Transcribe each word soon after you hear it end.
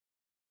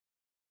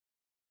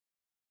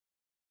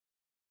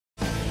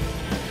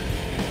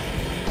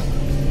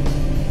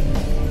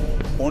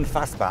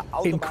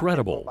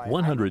Incredible,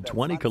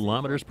 120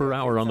 kilometers per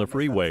hour on the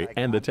freeway,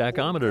 and the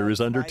tachometer is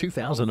under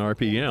 2,000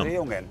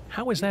 RPM.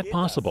 How is that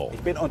possible?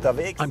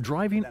 I'm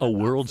driving a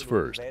world's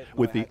first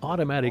with the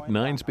automatic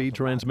 9-speed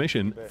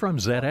transmission from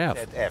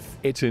ZF.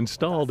 It's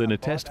installed in a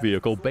test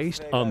vehicle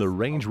based on the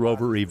Range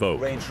Rover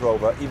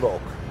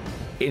Evoque.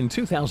 In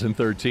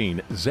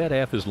 2013,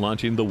 ZF is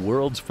launching the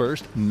world's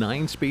first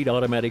 9-speed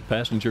automatic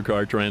passenger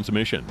car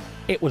transmission.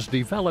 It was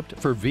developed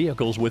for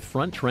vehicles with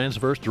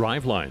front-transverse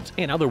drivelines.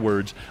 In other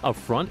words, a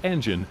front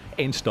engine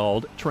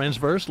installed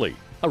transversely.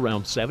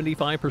 Around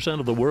 75%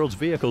 of the world's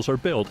vehicles are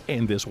built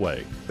in this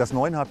way. The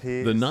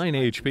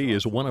 9HP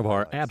is one of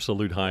our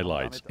absolute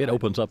highlights. It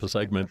opens up a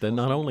segment that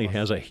not only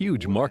has a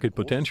huge market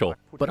potential,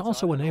 but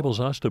also enables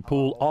us to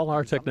pool all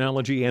our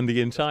technology and the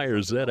entire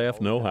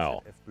ZF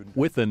know-how.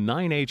 With the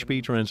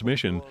 9HP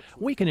transmission,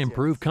 we can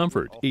improve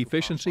comfort,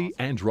 efficiency,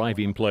 and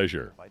driving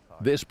pleasure.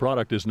 This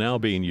product is now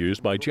being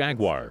used by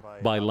Jaguar,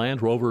 by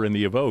Land Rover in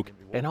the Evoque,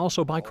 and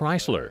also by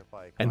Chrysler.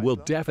 And we'll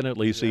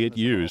definitely see it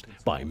used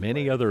by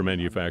many other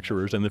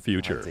manufacturers in the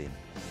future.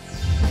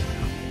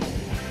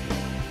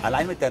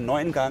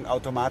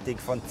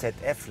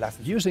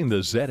 Using the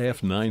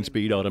ZF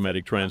 9-speed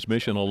automatic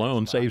transmission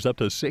alone saves up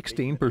to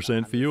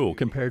 16% fuel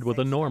compared with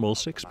a normal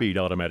 6-speed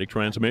automatic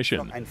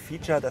transmission.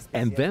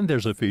 And then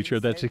there's a feature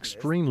that's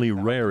extremely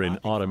rare in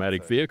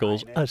automatic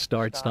vehicles, a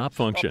start-stop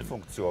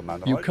function.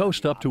 You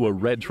coast up to a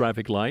red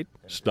traffic light,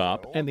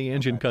 stop, and the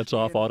engine cuts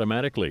off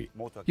automatically.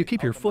 You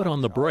keep your foot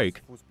on the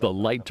brake, the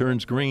light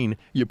turns green,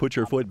 you put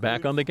your foot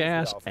back on the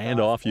gas, and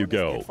off you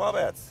go.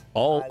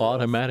 All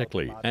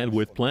automatically and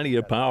with plenty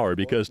of power,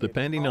 because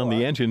depending on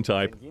the engine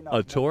type,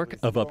 a torque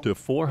of up to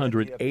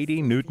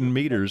 480 Newton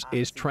meters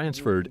is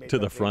transferred to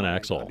the front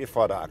axle. The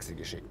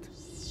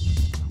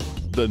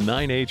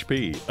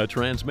 9HP, a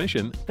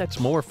transmission that's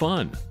more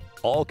fun.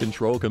 All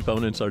control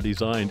components are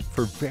designed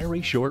for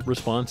very short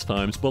response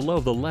times below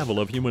the level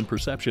of human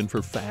perception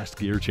for fast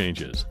gear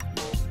changes.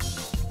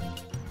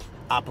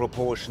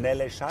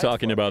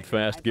 Talking about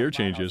fast gear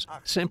changes,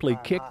 simply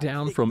kick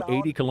down from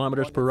 80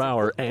 kilometers per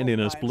hour and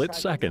in a split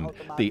second,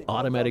 the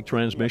automatic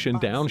transmission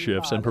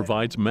downshifts and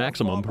provides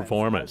maximum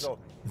performance.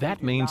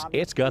 That means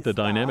it's got the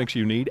dynamics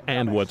you need,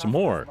 and what's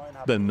more,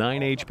 the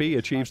 9HP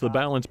achieves the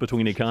balance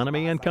between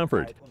economy and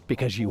comfort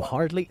because you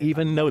hardly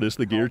even notice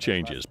the gear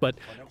changes. But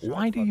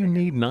why do you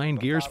need 9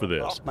 gears for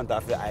this?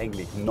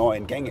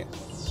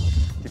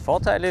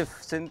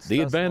 The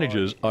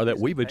advantages are that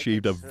we've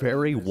achieved a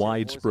very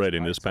wide spread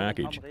in this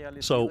package.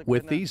 So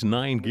with these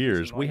 9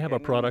 gears, we have a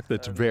product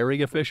that's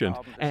very efficient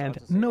and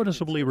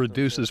noticeably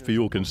reduces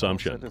fuel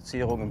consumption.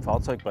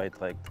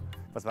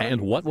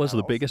 And what was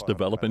the biggest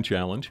development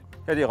challenge?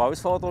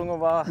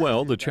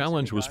 Well, the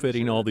challenge was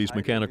fitting all these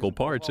mechanical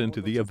parts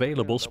into the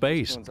available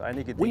space.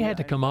 We had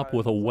to come up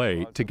with a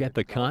way to get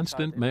the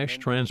constant mesh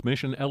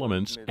transmission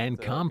elements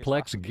and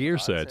complex gear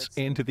sets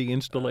into the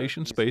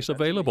installation space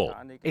available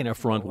in a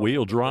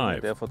front-wheel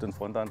drive.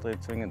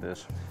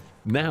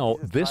 Now,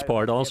 this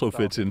part also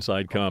fits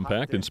inside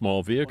compact and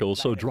small vehicles,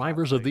 so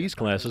drivers of these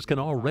classes can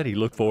already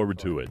look forward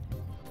to it.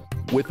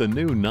 With the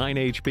new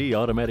 9HP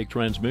automatic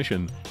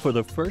transmission, for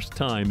the first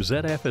time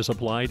ZF has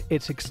applied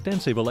its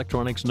extensive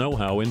electronics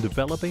know-how in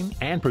developing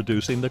and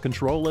producing the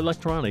control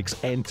electronics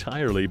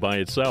entirely by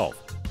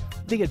itself.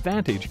 The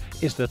advantage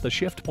is that the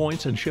shift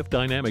points and shift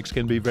dynamics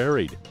can be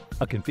varied.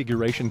 A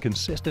configuration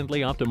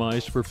consistently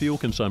optimized for fuel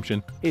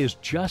consumption is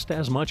just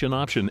as much an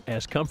option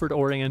as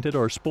comfort-oriented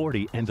or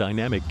sporty and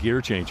dynamic gear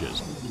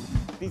changes.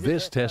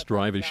 This test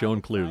drive has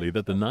shown clearly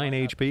that the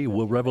 9HP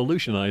will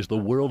revolutionize the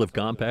world of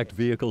compact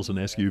vehicles and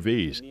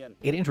SUVs.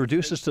 It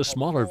introduces to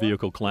smaller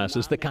vehicle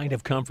classes the kind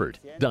of comfort,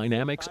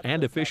 dynamics,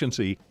 and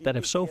efficiency that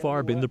have so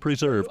far been the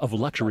preserve of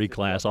luxury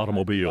class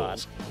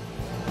automobiles.